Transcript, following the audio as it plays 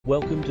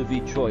Welcome to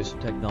V-Choice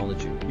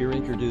Technology. Here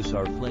introduce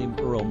our flame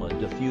aroma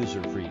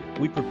diffuser for you.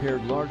 We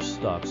prepared large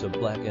stocks of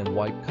black and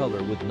white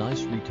color with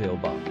nice retail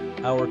box.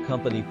 Our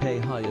company pay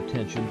high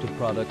attention to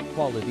product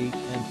quality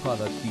and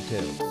product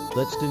detail.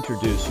 Let's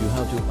introduce you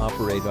how to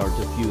operate our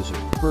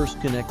diffuser. First,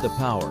 connect the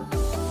power.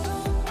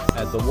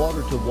 Add the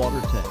water to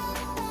water tank.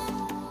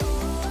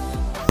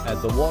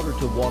 Add the water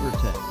to water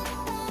tank.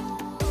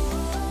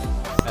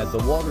 Add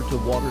the water to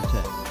water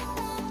tank.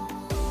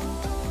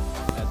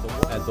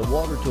 Add the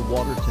water to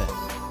water tank.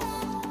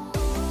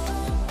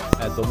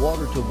 Add the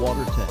water to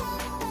water tank.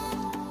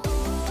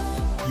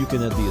 You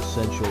can add the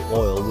essential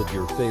oil with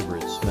your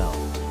favorite smell.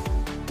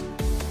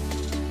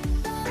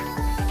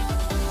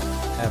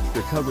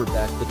 After cover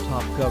back the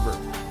top cover,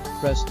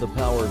 press the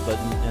power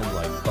button and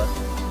light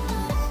button.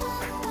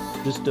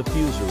 This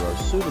diffuser are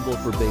suitable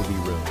for baby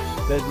rooms,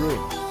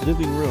 bedrooms,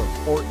 living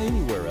room, or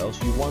anywhere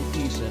else you want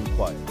peace and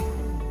quiet.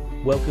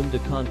 Welcome to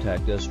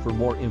contact us for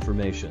more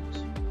information.